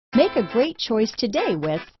Make a great choice today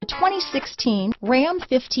with the 2016 Ram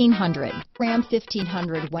 1500. Ram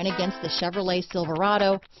 1500 went against the Chevrolet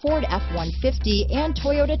Silverado, Ford F-150, and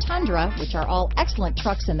Toyota Tundra, which are all excellent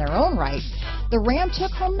trucks in their own right. The Ram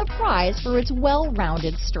took home the prize for its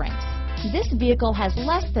well-rounded strengths. This vehicle has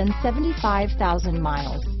less than 75,000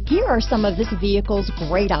 miles. Here are some of this vehicle's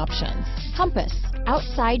great options: compass,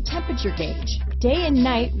 outside temperature gauge, day and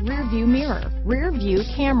night rear view mirror, rear view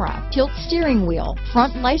camera, tilt steering wheel,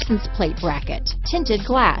 front license plate bracket, tinted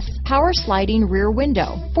glass, power sliding rear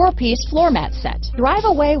window, 4-piece floor mat set. Drive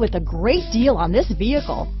away with a great deal on this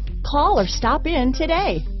vehicle. Call or stop in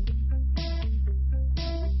today.